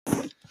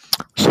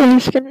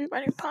this is going to be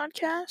my new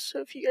podcast, so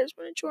if you guys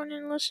want to join in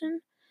and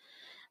listen,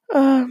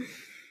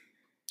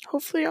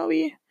 hopefully I'll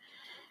be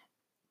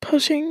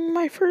posting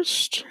my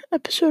first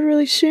episode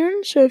really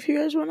soon, so if you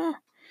guys want to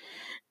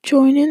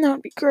join in, that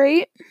would be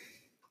great.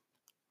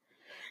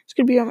 It's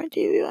going to be on my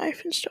daily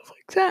life and stuff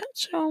like that,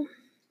 so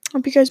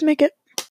hope you guys make it.